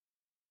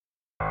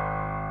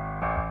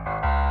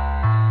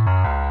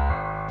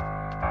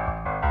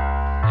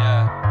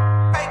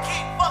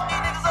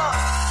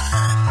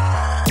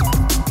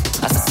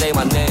say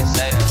my name.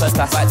 First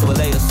class right to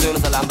LA as soon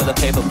as I land with a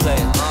paper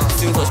plane.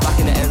 Soon touch back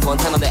in the end,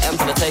 110 on the M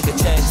to take a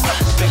change.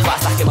 Big fat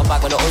stack in my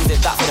bag when I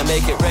unzip, that's gonna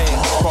make it rain.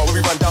 Bro, when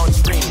we run down the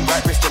stream,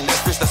 right wrist and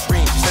left wrist, that's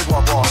scream. She said,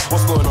 what,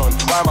 what's going on?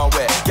 Why am I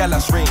wet? Gal,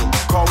 that's rain.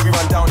 Car, when we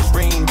run down the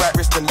rain, right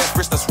wrist and left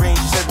wrist, that's rain.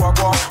 She said, what,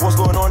 what's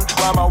going on?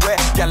 Why am I wet?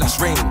 Gal, that's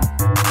rain.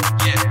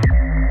 Yeah.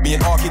 Me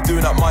and R keep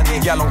doing up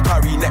money, gal on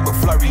curry, neck with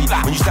flurry.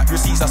 When you snap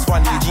receipts, that's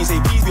funny. Jeans say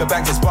please, your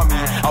bank is bummy.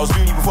 I was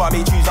loony before I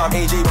made tunes, now I'm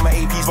AJ, but my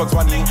AP's bugs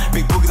running.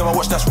 Big boogers on my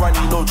watch, that's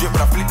running. No drip, but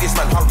I flip this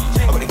man hungry.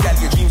 I got the gal,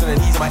 your dreams on the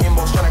knees in my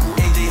inbox, trying to call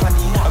AJ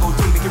honey. I go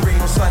take, make it rain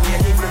on sunny.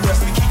 I came for the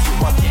rest, we keep you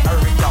money. I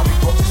rate down, big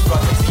box is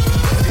flooded.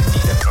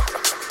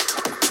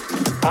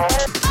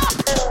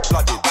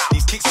 Flooded.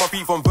 These kicks my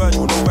beat from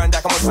Virgil, no brand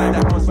that, come on slime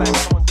that, come on slime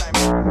that, come on slime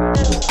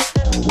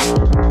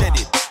that.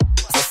 Deaded.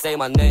 Say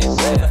my name.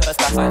 First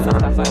class fight.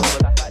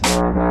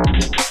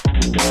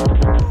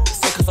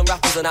 Sick of some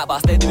rappers and that, but I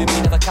stay doing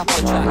me, never cap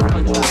on track.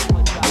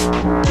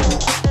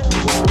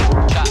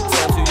 Jack,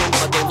 say I'm too young for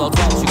my games all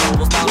 12. She got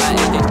bust down like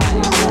AJ.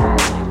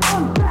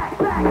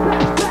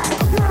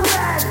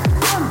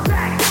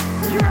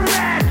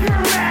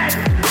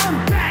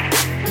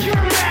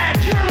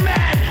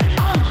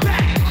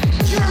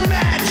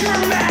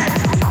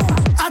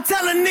 I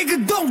tell a nigga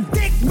don't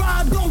dick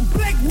ride, don't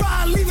blick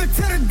ride, leave it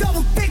to the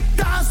double thick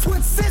thighs,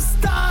 switch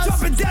sisters.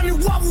 Drop it down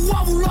and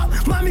wobble up,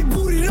 mommy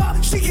boot it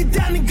up, shake it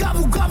down and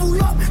gobble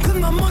up, cause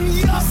my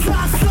money up,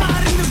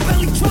 slide in the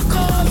belly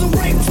trucker, the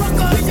rain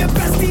trucker, your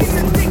bestie in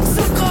the dick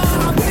sucker,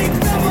 I'm big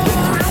never,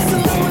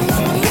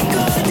 I'm a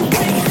liquor, you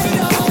big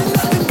hater,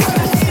 nothing but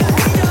a hater.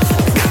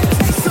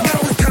 So now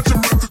we catch him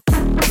with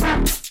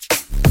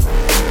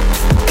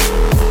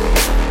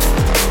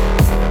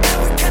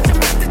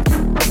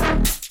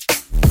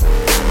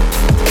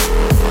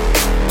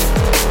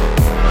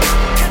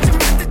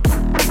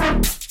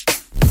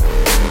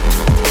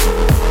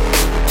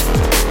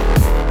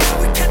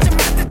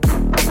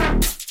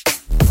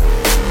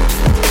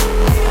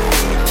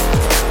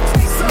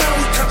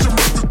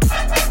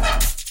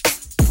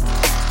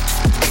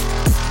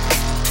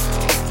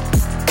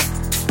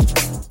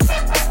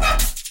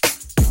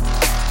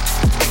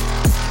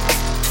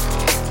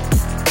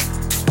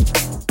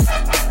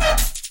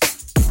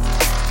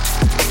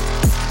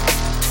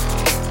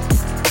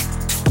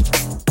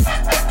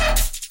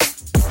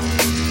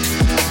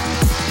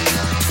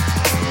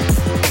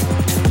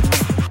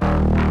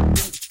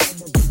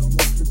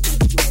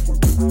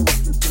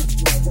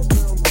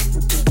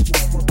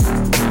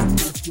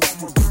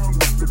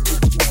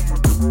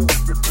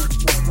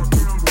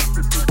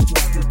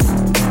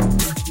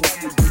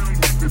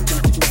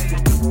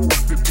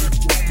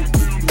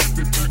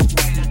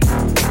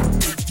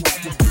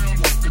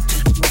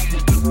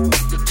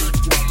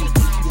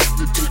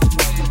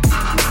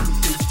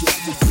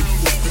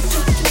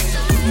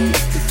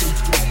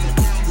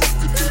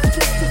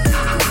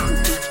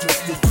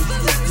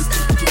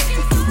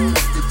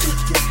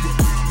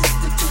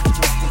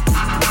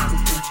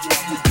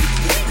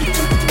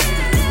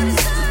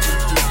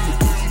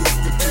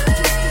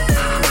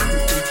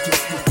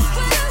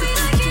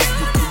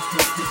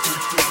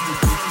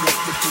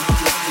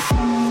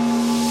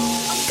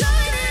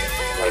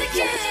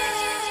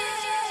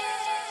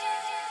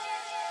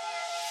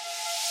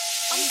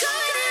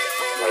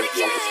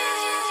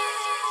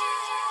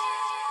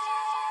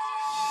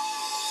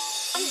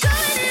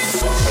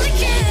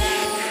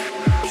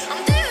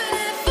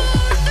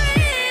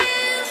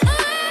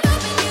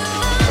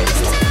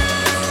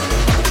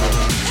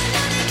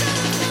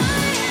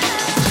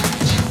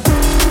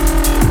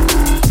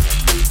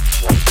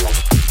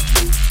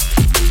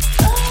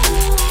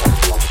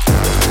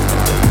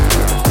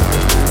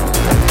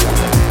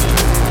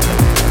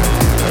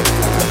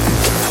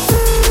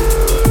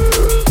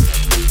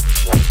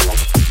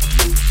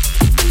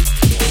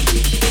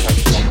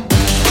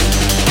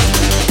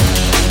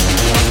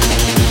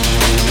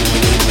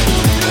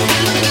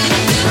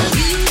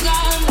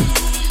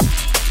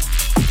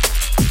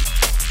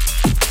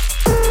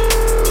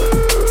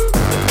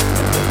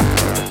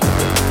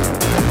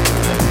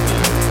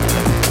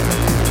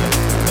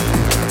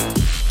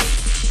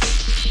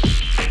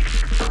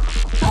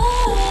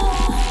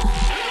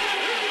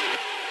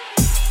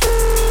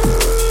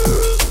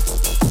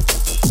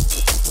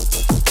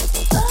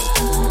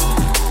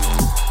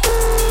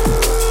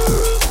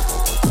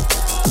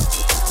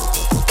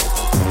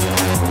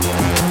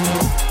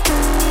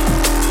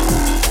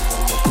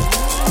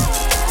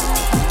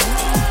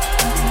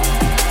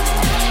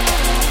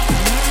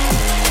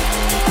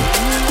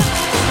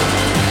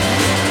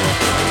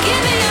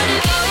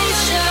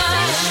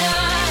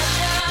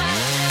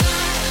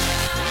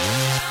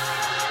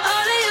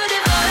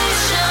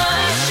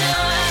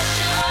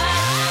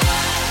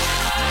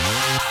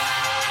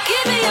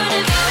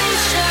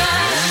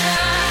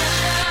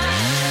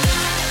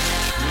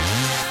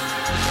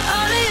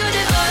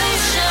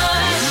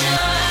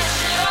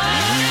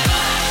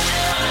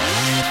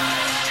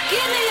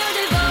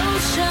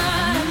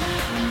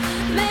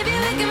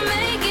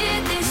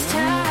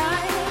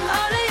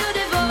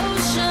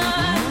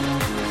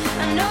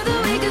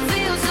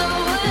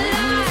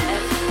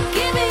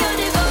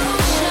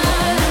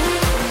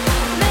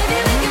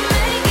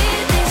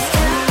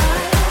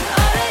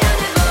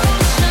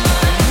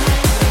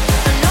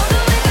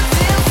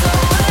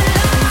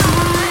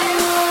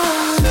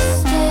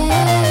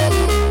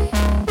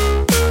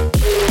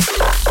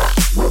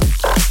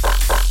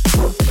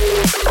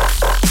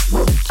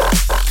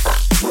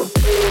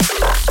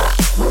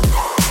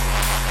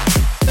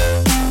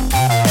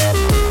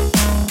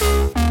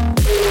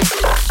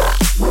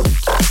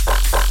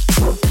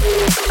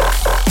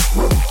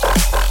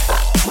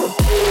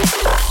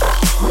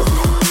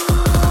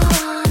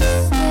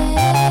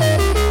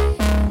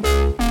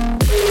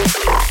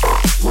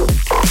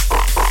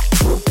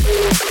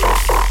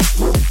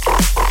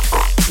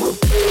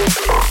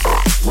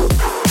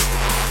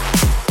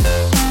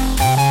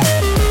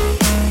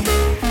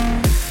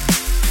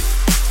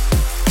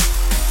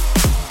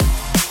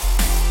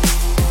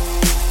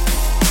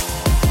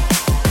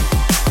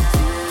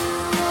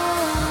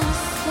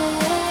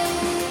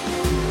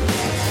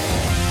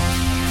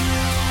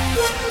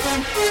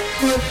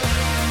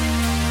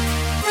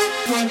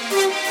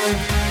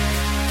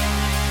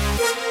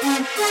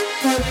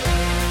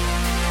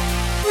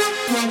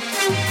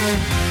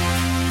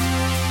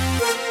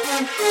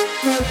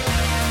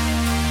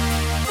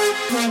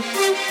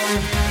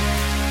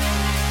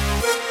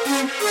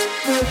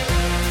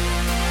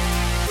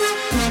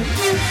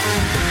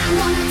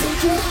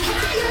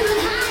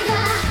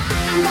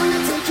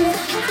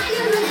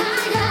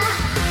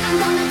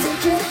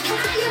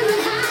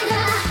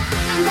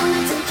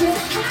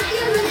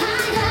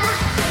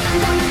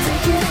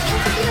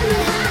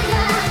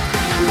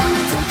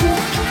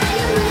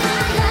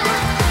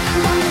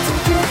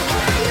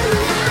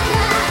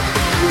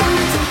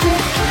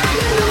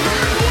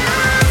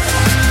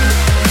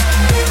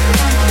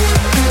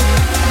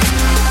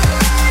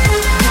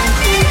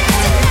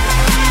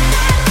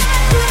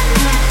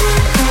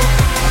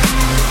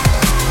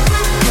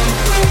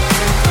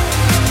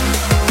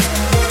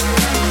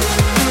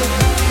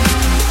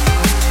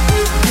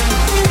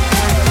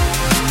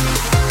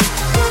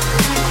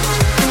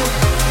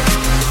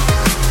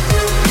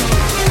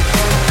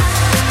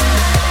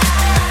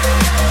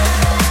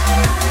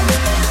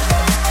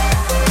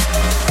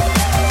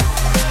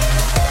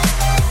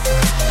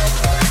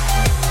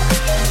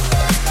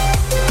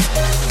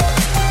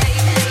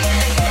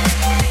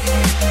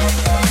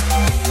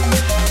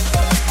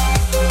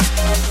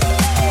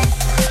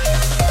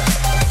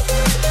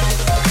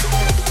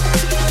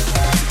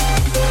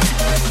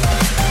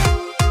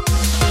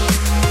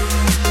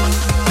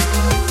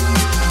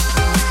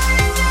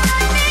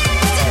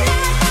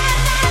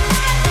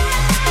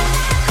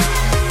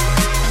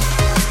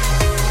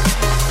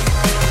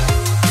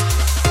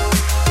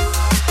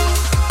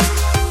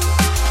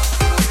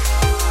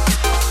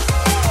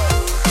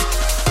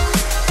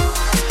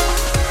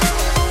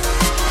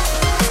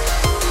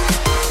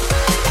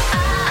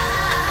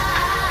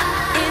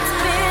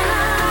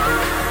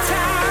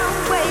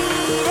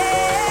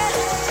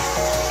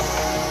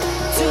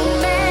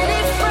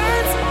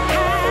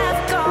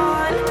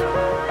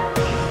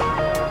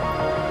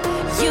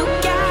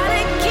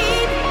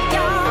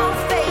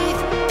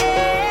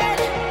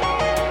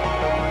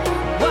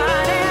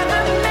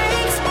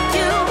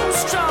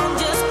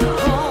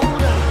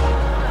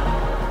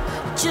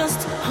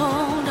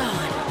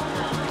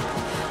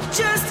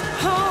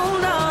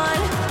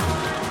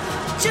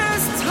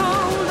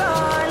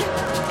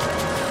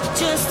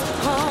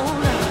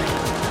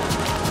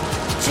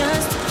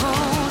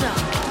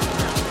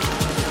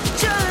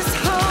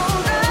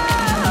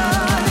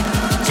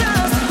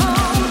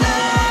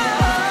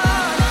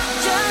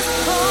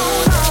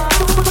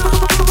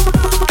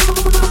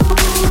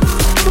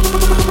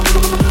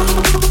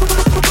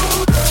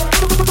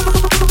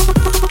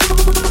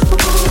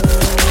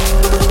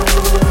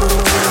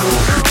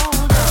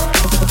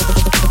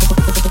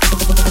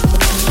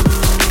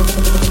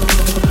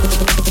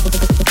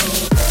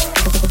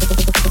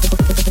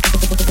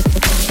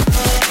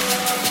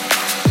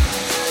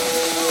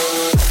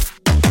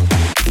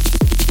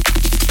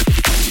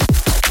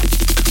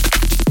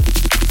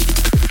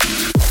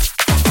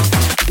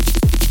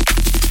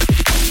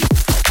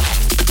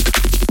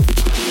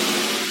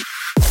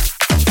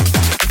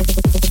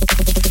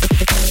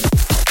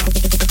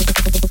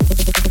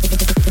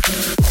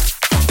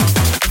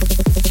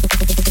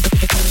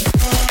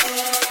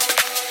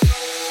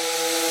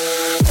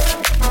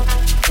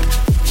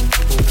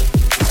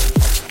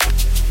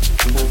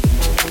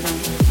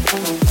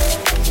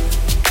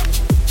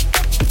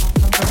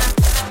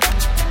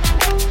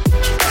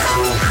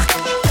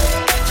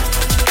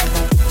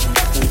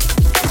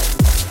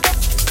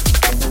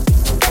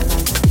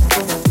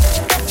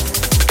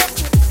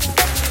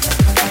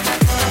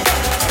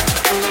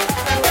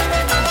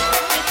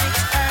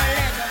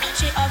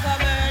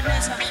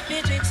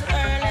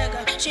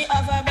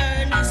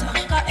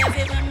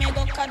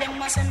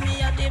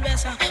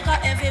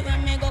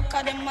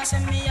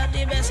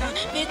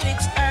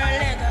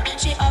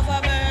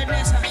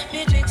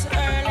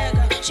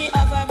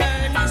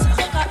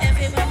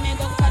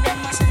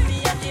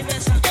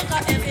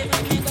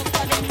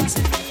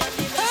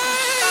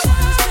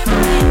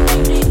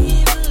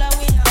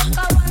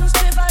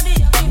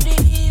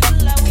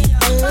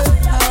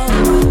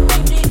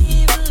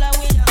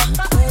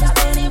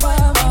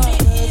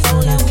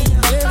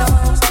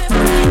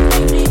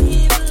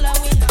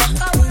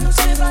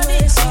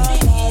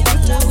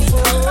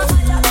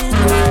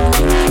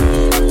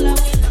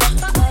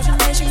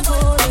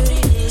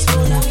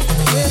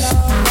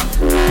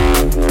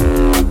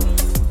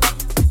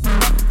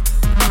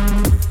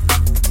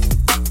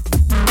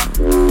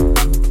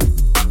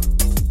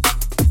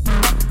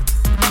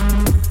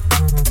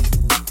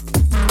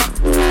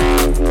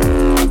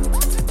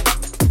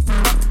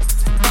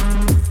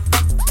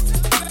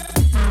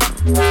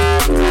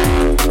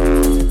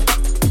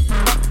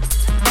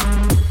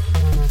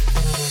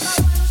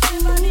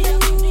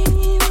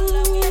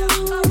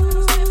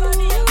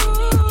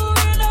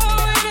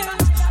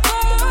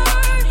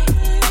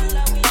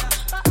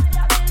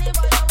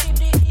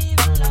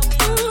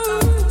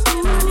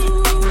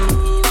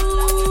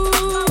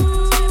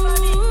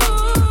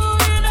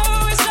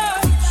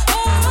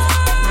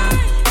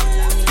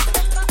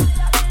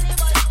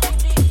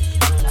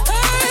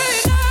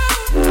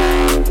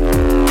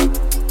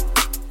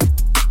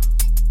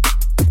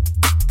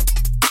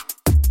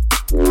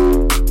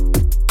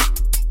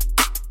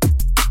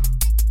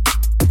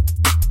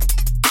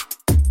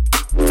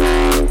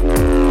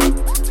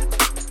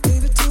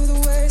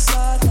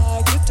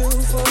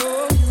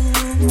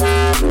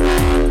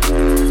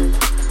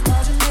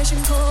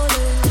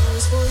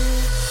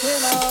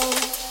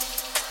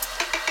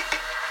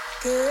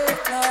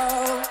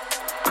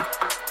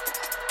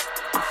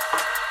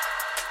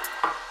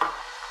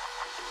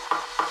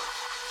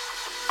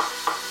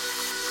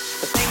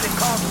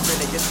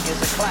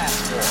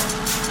class war.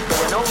 There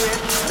were no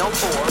rich, no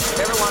poor. If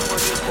everyone were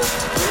equal,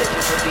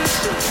 religion would be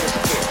soon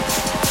disappear.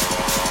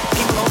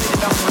 People only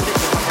develop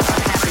religion when they're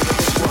unhappy with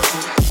this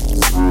world.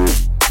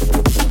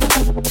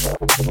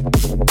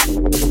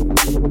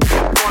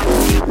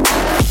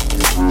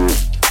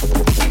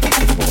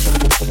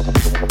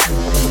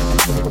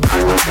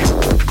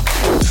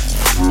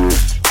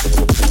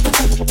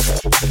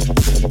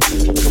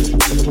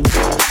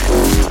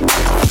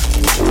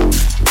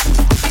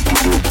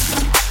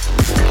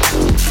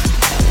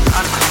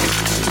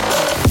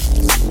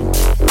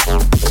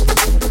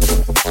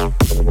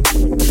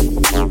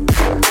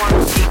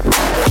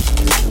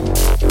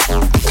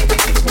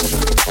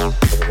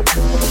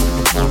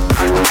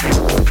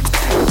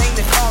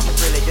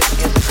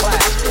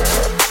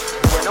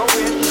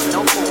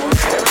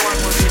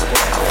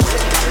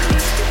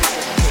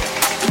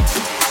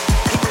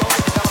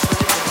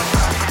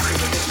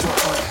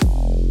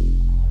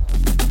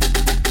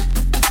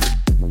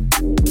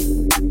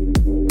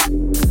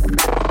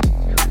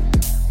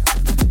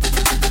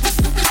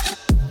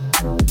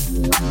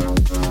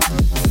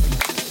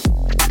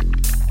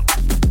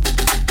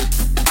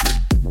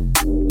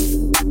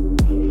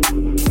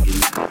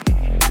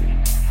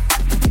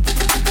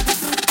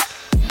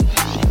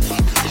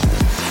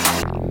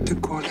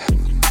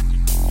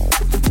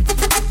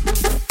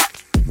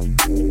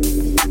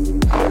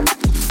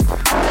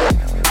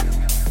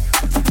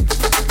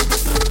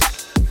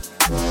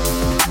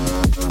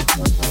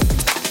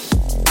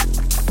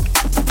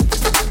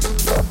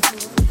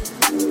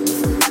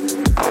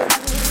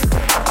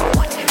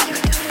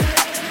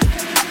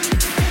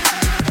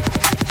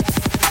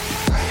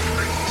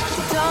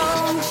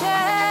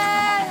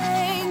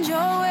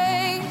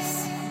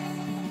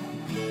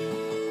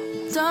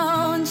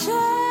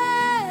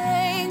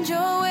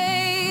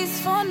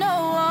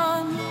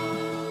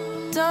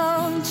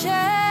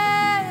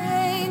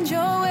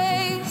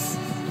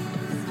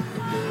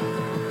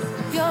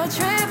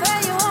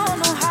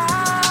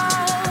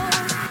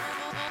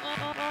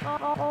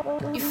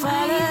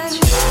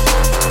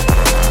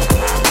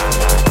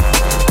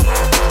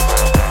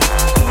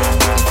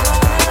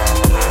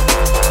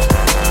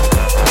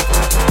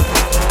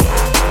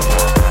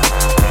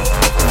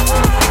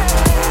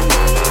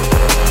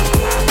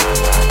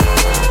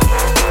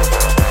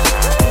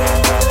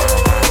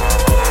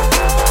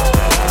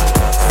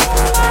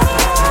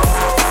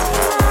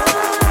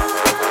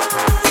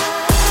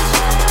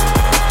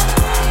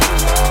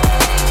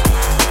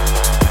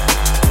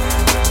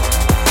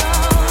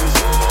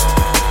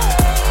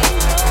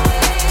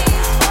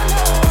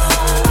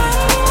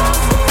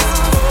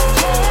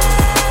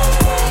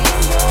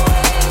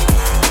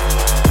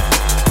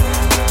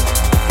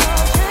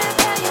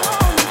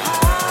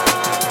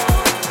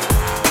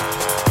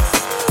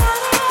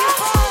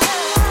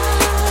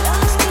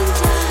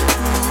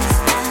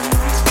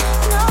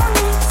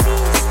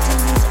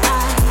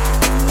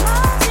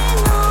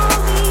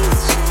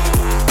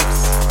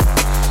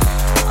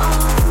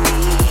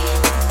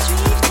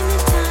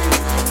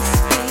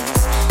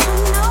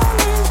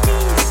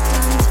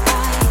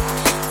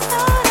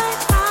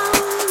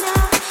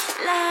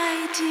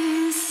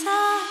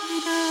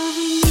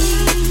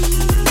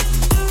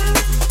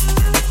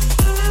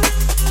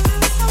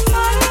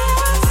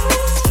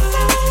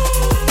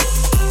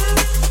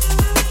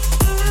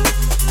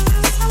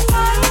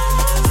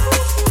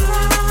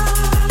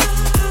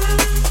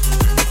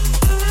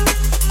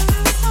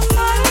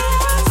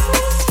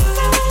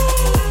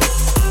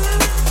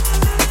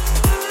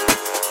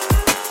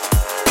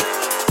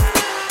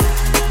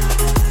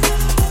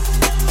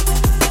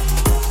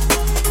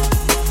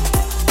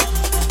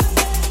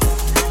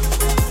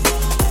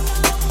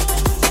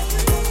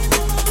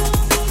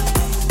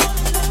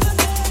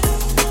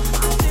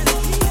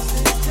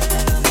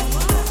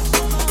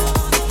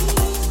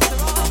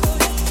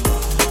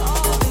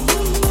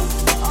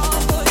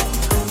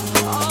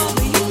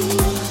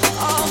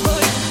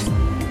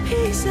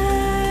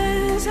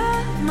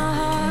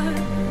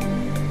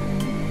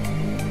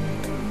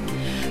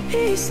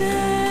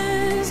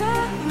 pieces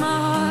of my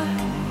heart.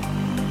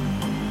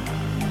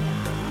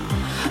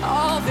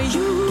 All for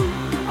you,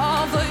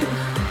 all for you.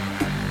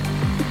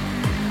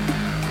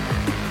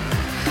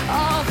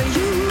 All for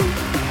you,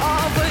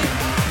 all for you.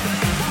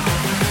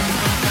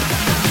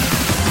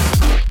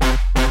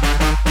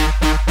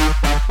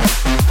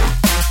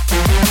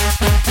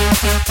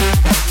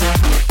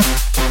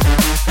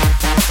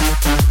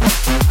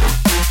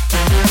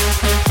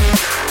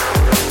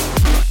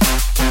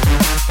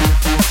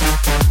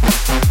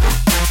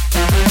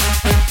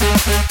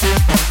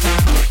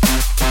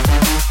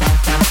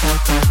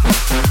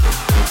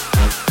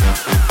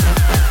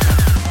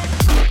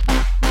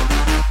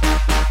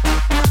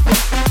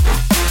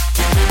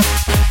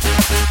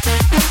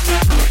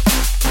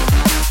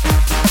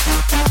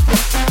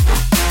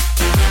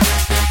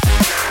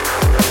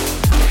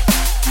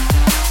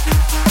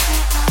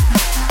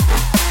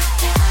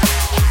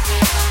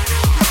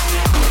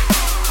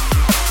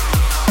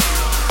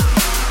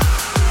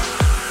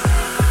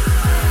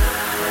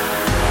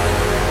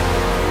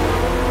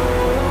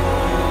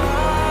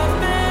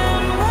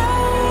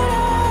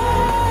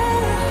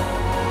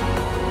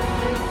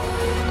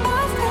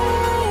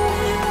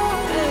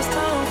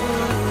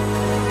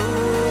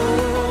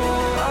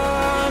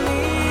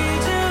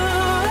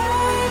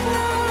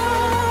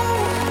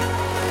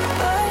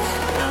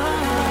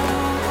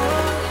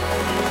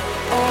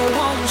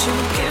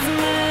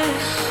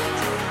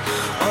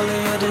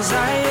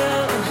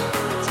 desire.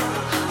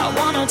 I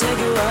wanna take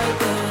you right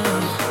there.